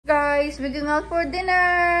guys, we're going out for dinner.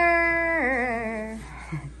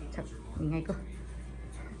 Ingay ko.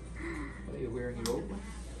 Are you wearing a robe?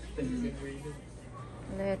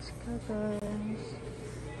 Let's go guys.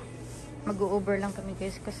 Mag-Uber lang kami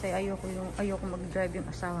guys kasi ayoko mag-drive yung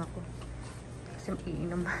asawa ko. Kasi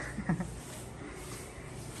maiinom.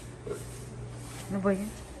 Ano ba yun?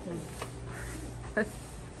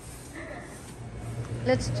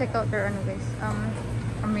 Let's check out their guys.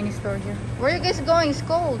 A mini store here. Where are you guys going? It's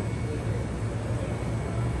cold.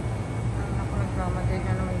 Ako nagmamadali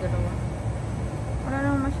na naman dalawa. Wala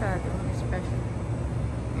naman masyado. Special.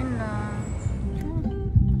 Yun lang.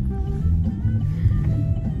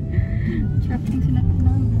 Shopping sila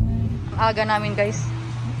namin. Ang aga namin guys.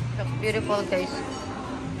 Looks beautiful guys.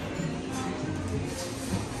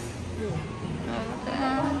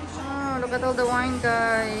 Oh, look at all the wine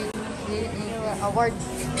guys. Award.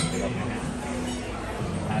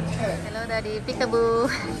 Hello daddy. Peekaboo.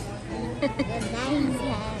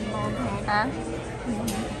 Huh?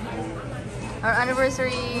 Our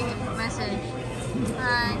anniversary message.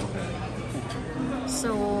 Hi.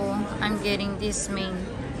 So I'm getting this main.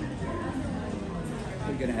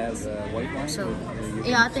 You're gonna have white wine? So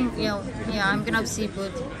yeah, I think yeah, I'm gonna have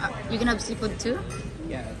seafood. You gonna have seafood too?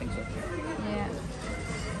 Yeah, I think so. Yeah.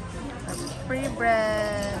 Free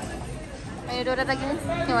bread. Can you do that again?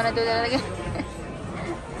 You wanna do that again?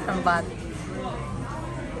 Some bad.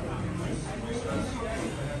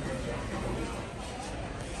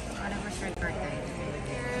 Anniversary birthday.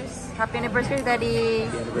 Cheers. Happy anniversary, Daddy.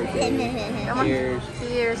 Happy anniversary. Come on. Cheers.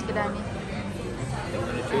 Cheers, Kidani.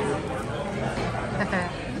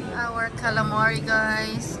 Our calamari,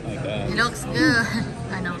 guys. Oh my God. It looks good.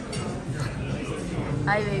 I know.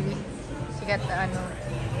 Hi, baby. She got the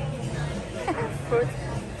fruit.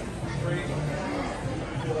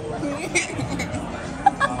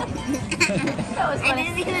 That was funny.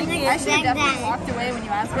 I should have definitely walked away when you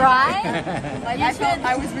asked me. Right? Like,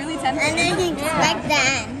 I was really tempted. I didn't expect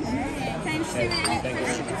that. Thanks, for you.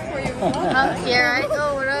 Here I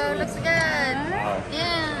go. Looks good.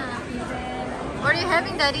 Yeah. What are you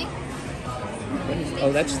having, Daddy?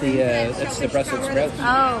 Oh, that's the Brussels sprouts.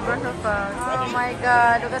 Oh, Brussels sprouts. Oh my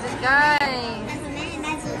God! Look at this guy.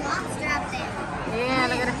 That's a lobster up there. Yeah,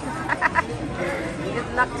 look at it. Good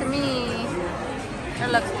luck to me. That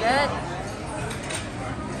looks good.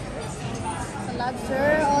 A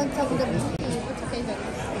lobster on top of the beef. What's your favorite?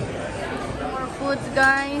 More foods,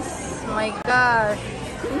 guys. My gosh.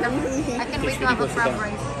 I can't wait to have a crab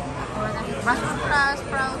rice. Or the Brussels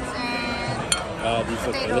sprouts and These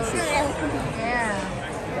look potatoes. delicious. Yeah.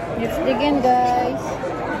 Let's dig in, guys.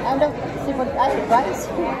 And the seafood, rice.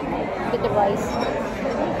 Get the rice.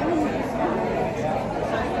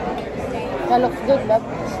 That looks good, love.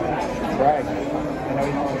 Right.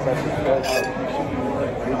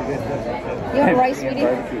 You want rice, sweetie?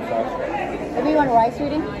 Maybe you want rice,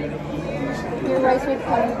 sweetie? Your rice with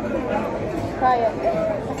try it.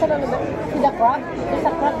 That's a little bit. See the crab? There's a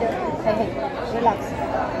crab there. Hey, relax.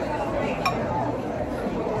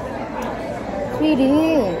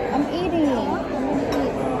 Sweetie, I'm eating.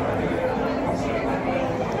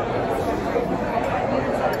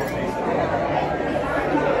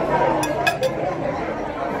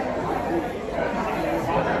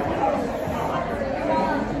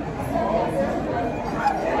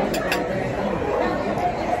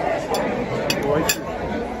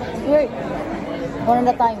 Wait, one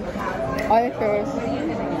at a time. Oil first.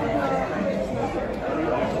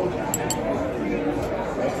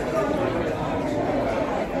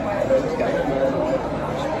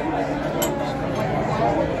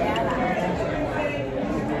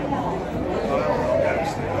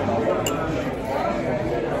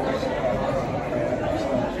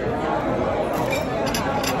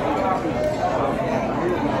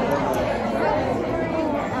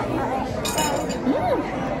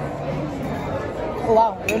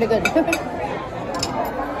 Wow, really good.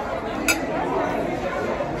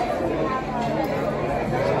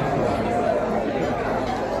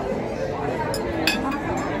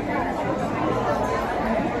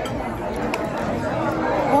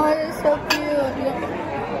 Oh, it's so cute.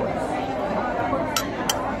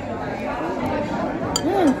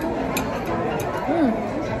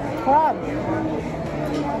 Crab.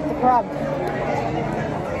 The crab.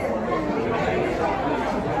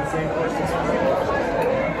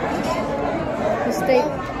 Steak.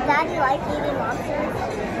 Daddy likes eating lobsters.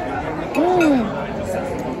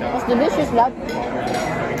 That's delicious, love.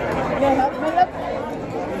 Can I help, my love?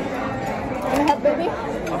 Can I help, baby?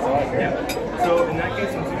 Yeah. So in that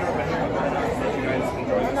case, since you've never been here, you guys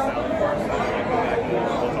enjoy the salad.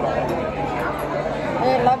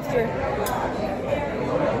 Lobster.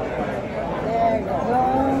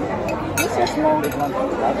 small. Big lump of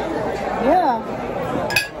crab. Yeah.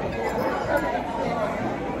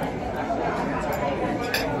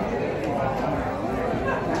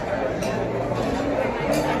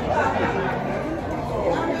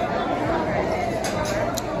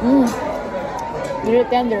 Really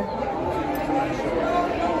tender.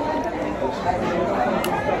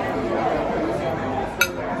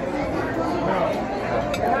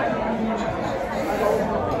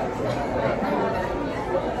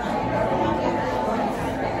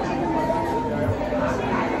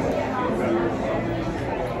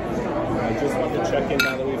 I just want to check in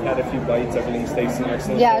now that we've had a few bites. Everything's tasting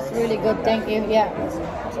excellent. Yeah, it's really good. Thank you. Yeah.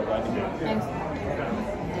 So glad to hear it. Thanks.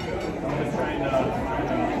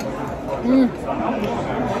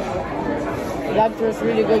 Lobster is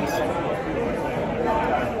really good.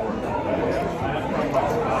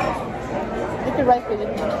 Eat the rice with it.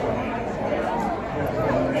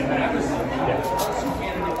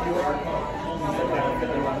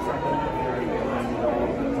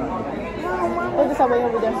 Oh, the subway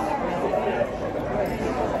over there.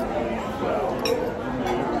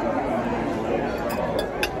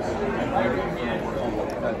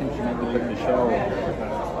 I think she might be putting the shell.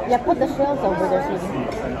 Yeah, put the shells over there, Susan.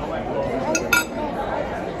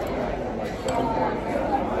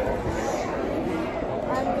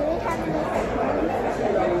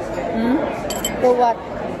 For what?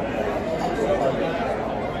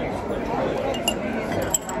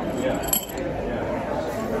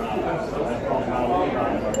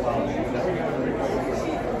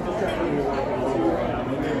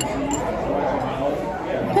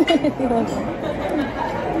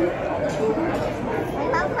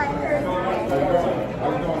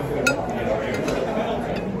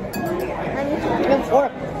 Good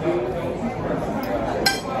fork.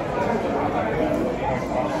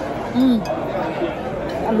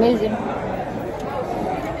 Amazing.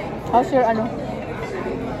 How's your ano?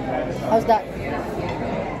 How's that?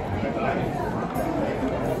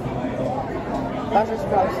 Brussels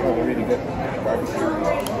sprouts. Oh, they're really good. Barbecue.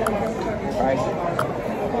 Try.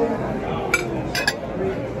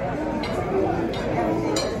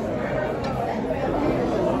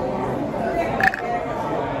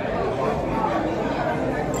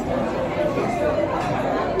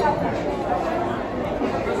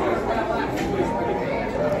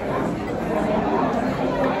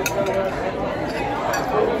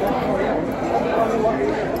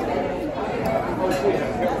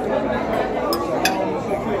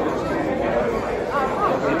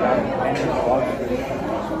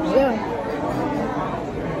 Yeah.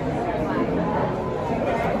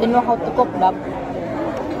 Didn't know how to cook lab.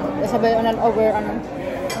 Sabay on over ano.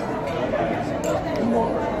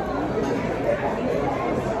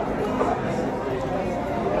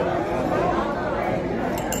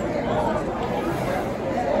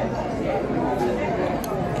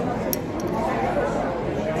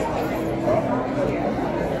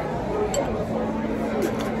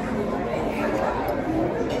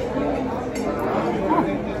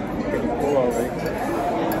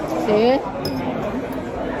 See?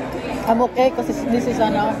 I'm okay because this is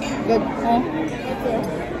good.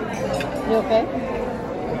 You okay?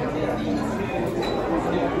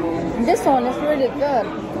 This one is really good.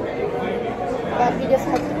 But we just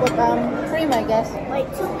have to put cream, I guess. Wait,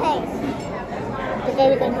 toothpaste. Okay,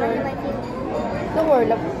 we can try. Don't worry,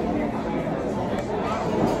 look.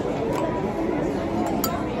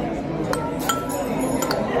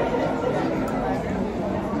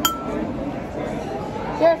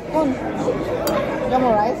 Here, spoon. You want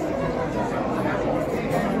more rice?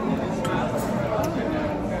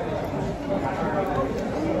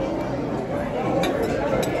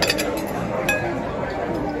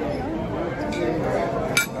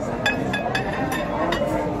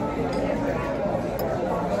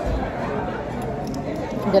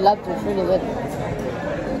 The lobster is really good.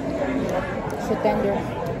 So tender.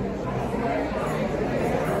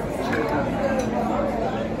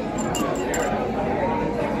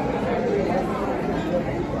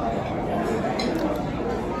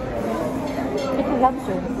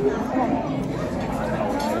 Lobster. Come on.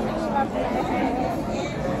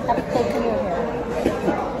 Have it taken here.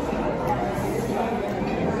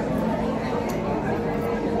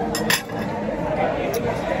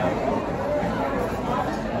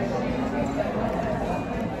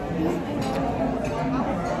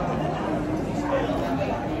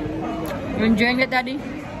 You enjoying it, Daddy?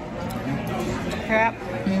 Crap.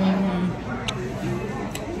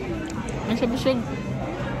 Ang siya busog.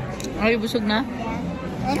 Are you busog na?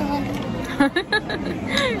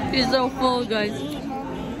 He's so full, guys.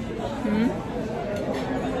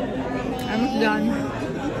 I'm done.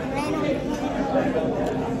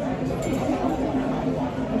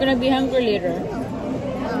 gonna be hungry later.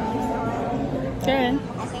 Okay.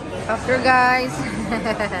 After guys.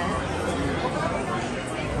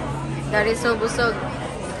 Daddy so busog.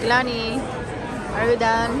 Ilani, are you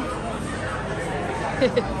done?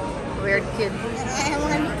 Weird kid.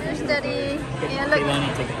 There's Daddy. Yeah, look.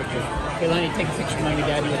 Kaylani, take a picture. Kaylani, take a picture of mommy,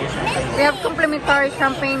 daddy with your champagne. We have complimentary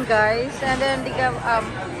champagne, guys, and then they have,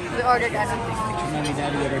 we ordered Picture of mommy,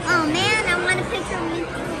 daddy with her Oh champagne. man, I want a picture of me.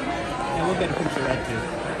 Yeah, we'll get a picture of that too.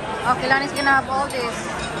 Oh, Kaylani's gonna have all this.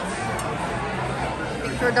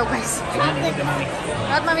 Picture daw, guys. Kaylani, look at mommy.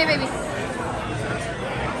 Not mommy, baby.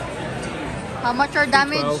 How much are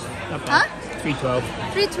damage? 312. Not Huh? bad. 312.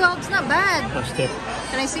 312 is not bad. Plus tip.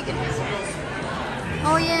 Can I see it?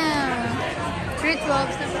 Oh yeah. 312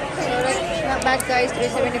 is not bad. So that's not bad, guys.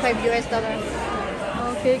 $375 US.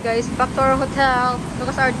 Okay, guys. Back to our hotel.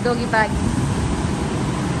 Look at our doggy bag.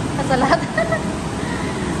 That's a lot.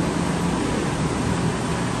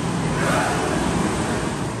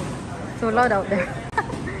 So loud out there.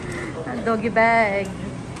 Doggy bag.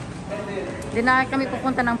 Di na kami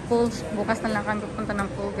pupunta ng pool. Bukas na lang kami pupunta ng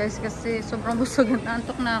pool, guys. Kasi sobrang busog at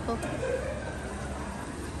antok na ako.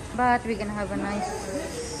 But we're gonna have a nice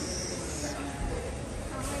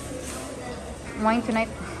wine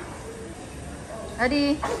tonight.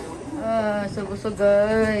 Daddy. So busog,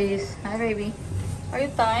 guys. Hi, baby. Are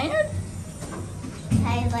you tired?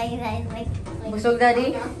 I like. Busog,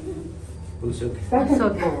 Daddy? Busog.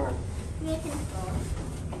 Busog.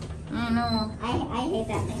 I know. I hate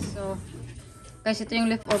that thing. So, guys, ito yung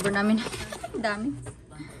leftover namin. Ang dami.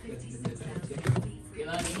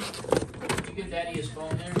 Kaylani, could you give daddy his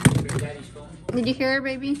phone there? Your daddy's phone. Did you hear,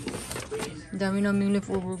 baby? Ang dami namin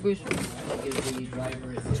leftover, guys. Give the driver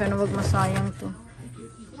his Sana wag masayang to.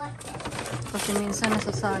 Kasi minsan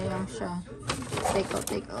nasasayang siya. Take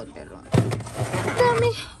out. Pero, ang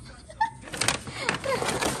dami.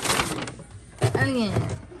 Ano yan?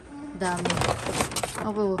 Dami.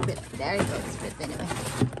 Okay, we'll fit. There you go. It's fit anyway.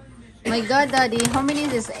 My God, Daddy. How many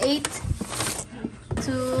is this? 8,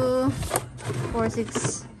 2, 4,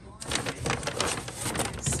 6,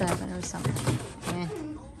 7 or something.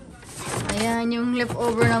 Ayan. Ayan yung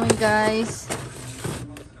leftover namin, guys.